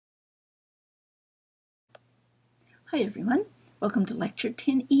Hi everyone, welcome to Lecture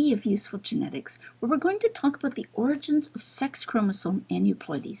 10E of Useful Genetics, where we're going to talk about the origins of sex chromosome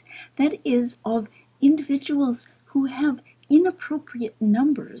aneuploidies, that is, of individuals who have inappropriate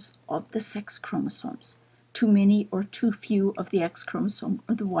numbers of the sex chromosomes, too many or too few of the X chromosome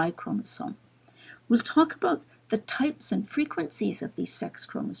or the Y chromosome. We'll talk about the types and frequencies of these sex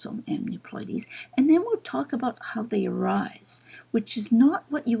chromosome aneuploidies, and then we'll talk about how they arise, which is not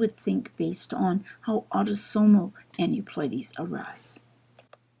what you would think based on how autosomal aneuploidies arise.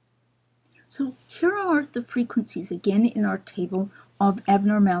 So here are the frequencies again in our table of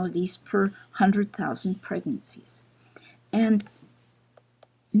abnormalities per 100,000 pregnancies. And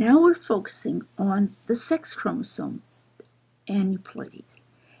now we're focusing on the sex chromosome aneuploidies.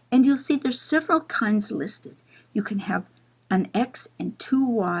 And you'll see there's several kinds listed. You can have an X and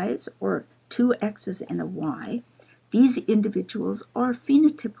two Ys, or two X's and a Y. These individuals are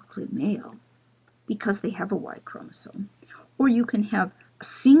phenotypically male because they have a Y chromosome. Or you can have a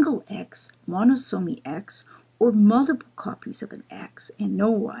single X, monosomy X, or multiple copies of an X and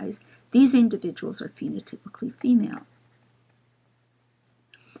no Ys. These individuals are phenotypically female.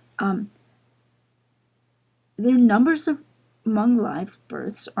 Their numbers among live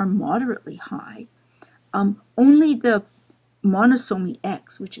births are moderately high. Only the monosomy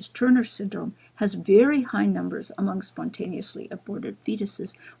X, which is Turner syndrome, has very high numbers among spontaneously aborted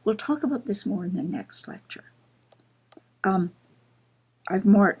fetuses. We'll talk about this more in the next lecture. I've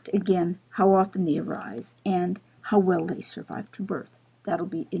marked again how often they arise and how well they survive to birth. That'll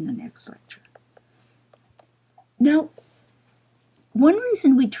be in the next lecture. Now, one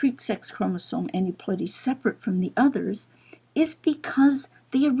reason we treat sex chromosome aneuploidies separate from the others is because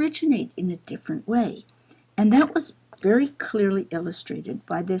they originate in a different way. And that was very clearly illustrated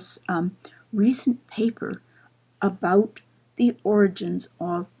by this recent paper about the origins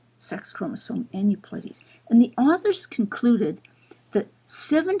of sex chromosome aneuploidies. And the authors concluded that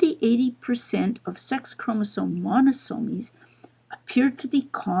 70–80% of sex chromosome monosomies appeared to be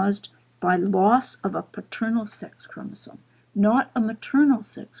caused by loss of a paternal sex chromosome, not a maternal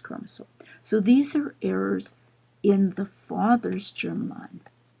sex chromosome. So these are errors in the father's germline,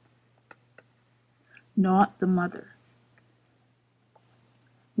 not the mother.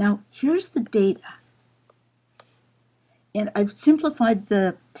 Now, here's the data. And I've simplified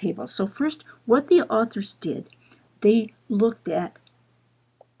the table. So first, what the authors did, they looked at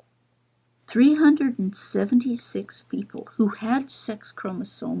 376 people who had sex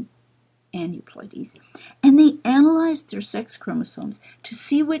chromosome aneuploidies, and they analyzed their sex chromosomes to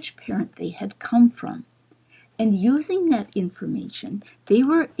see which parent they had come from. And using that information, they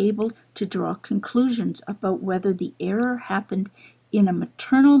were able to draw conclusions about whether the error happened in a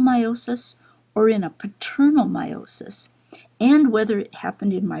maternal meiosis or in a paternal meiosis, and whether it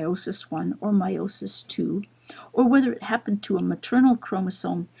happened in meiosis 1 or meiosis 2, or whether it happened to a maternal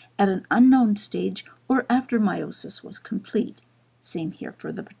chromosome at an unknown stage or after meiosis was complete. Same here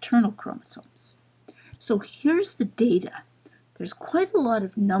for the paternal chromosomes. So here's the data. There's quite a lot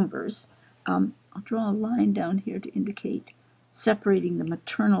of numbers. I'll draw a line down here to indicate separating the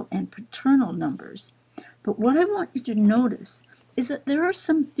maternal and paternal numbers. But what I want you to notice is that there are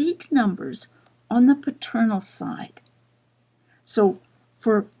some big numbers on the paternal side. So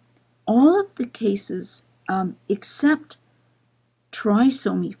for all of the cases except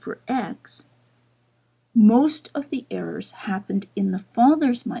trisomy for X, most of the errors happened in the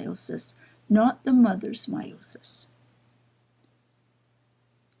father's meiosis, not the mother's meiosis.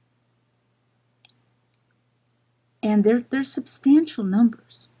 And they're substantial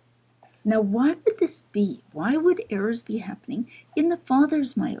numbers. Now, why would this be? Why would errors be happening in the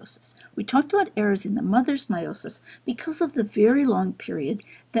father's meiosis? We talked about errors in the mother's meiosis because of the very long period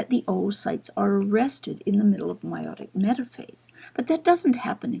that the oocytes are arrested in the middle of meiotic metaphase. But that doesn't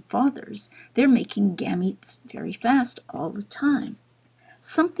happen in fathers. They're making gametes very fast all the time.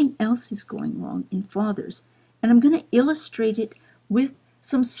 Something else is going wrong in fathers, and I'm going to illustrate it with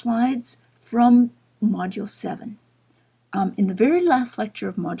some slides from Module 7. In the very last lecture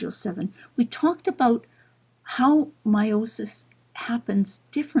of Module 7, we talked about how meiosis happens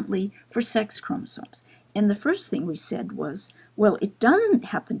differently for sex chromosomes. And the first thing we said was, well, it doesn't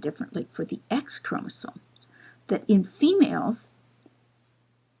happen differently for the X chromosomes. That in females,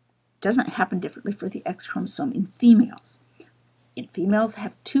 it doesn't happen differently for the X chromosome in females. In females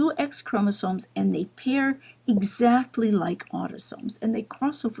have two X chromosomes and they pair exactly like autosomes, and they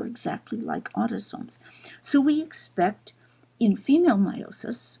cross over exactly like autosomes. So we expect in female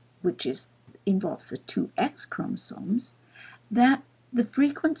meiosis, which involves the two X chromosomes, that the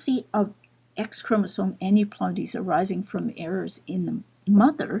frequency of X chromosome aneuploidies arising from errors in the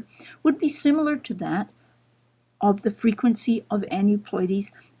mother would be similar to that of the frequency of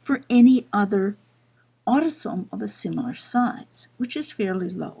aneuploidies for any other autosome of a similar size, which is fairly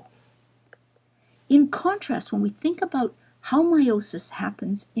low. In contrast, when we think about how meiosis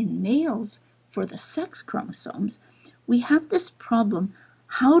happens in males for the sex chromosomes, we have this problem: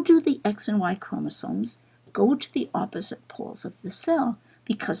 how do the X and Y chromosomes go to the opposite poles of the cell?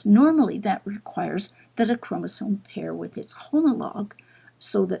 Because normally that requires that a chromosome pair with its homologue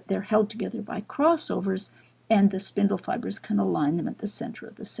so that they're held together by crossovers, and the spindle fibers can align them at the center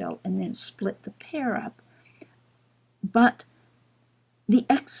of the cell and then split the pair up. But the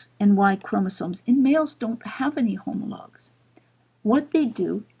X and Y chromosomes in males don't have any homologues. What they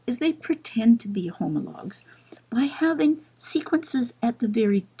do is they pretend to be homologues by having sequences at the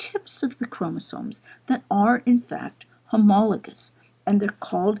very tips of the chromosomes that are in fact homologous. And they're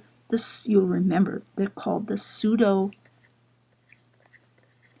called, you'll remember, they're called the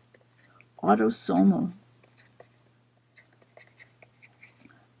pseudo-autosomal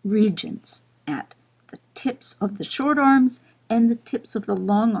regions at the tips of the short arms and the tips of the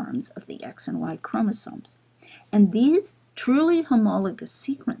long arms of the X and Y chromosomes. And these truly homologous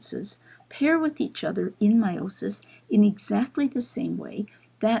sequences pair with each other in meiosis in exactly the same way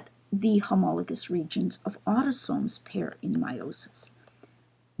that the homologous regions of autosomes pair in meiosis.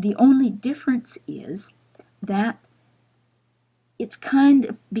 The only difference is that it's kind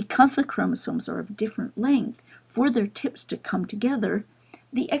of, because the chromosomes are of different length, for their tips to come together,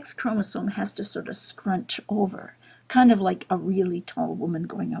 the X chromosome has to sort of scrunch over, kind of like a really tall woman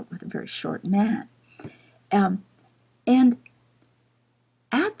going out with a very short man. And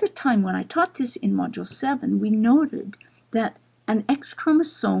at the time when I taught this in Module 7, we noted that an X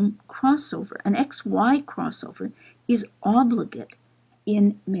chromosome crossover, an XY crossover, is obligate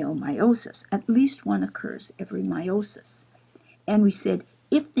in male meiosis. At least one occurs every meiosis. And we said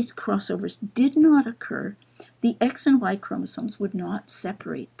if these crossovers did not occur, the X and Y chromosomes would not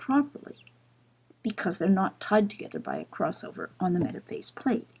separate properly because they're not tied together by a crossover on the metaphase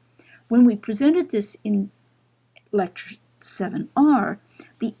plate. When we presented this in Lecture 7R,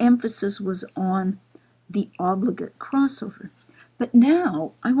 the emphasis was on the obligate crossover. But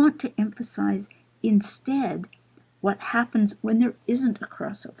now I want to emphasize instead what happens when there isn't a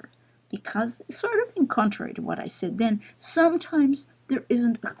crossover, because sort of in contrary to what I said then, sometimes there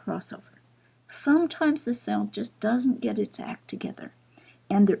isn't a crossover. Sometimes the cell just doesn't get its act together,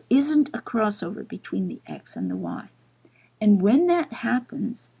 and there isn't a crossover between the X and the Y. And when that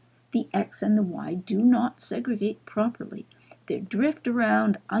happens, the X and the Y do not segregate properly. They drift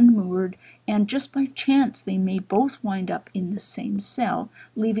around unmoored, and just by chance they may both wind up in the same cell,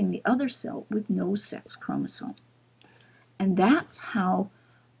 leaving the other cell with no sex chromosome. And that's how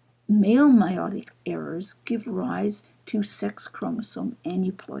male meiotic errors give rise to sex chromosome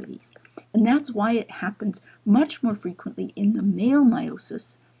aneuploidies. And that's why it happens much more frequently in the male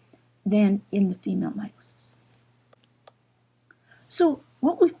meiosis than in the female meiosis. So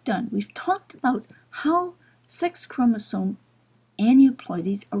what we've done, we've talked about how sex chromosome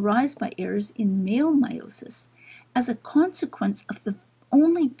aneuploidies arise by errors in male meiosis as a consequence of the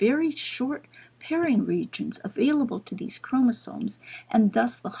only very short pairing regions available to these chromosomes, and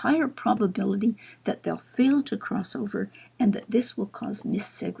thus the higher probability that they'll fail to cross over and that this will cause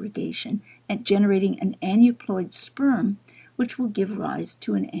missegregation and generating an aneuploid sperm, which will give rise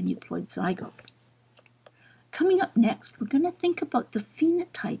to an aneuploid zygote. Coming up next, we're going to think about the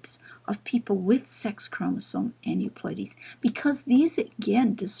phenotypes of people with sex chromosome aneuploidies, because these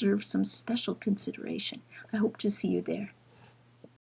again deserve some special consideration. I hope to see you there.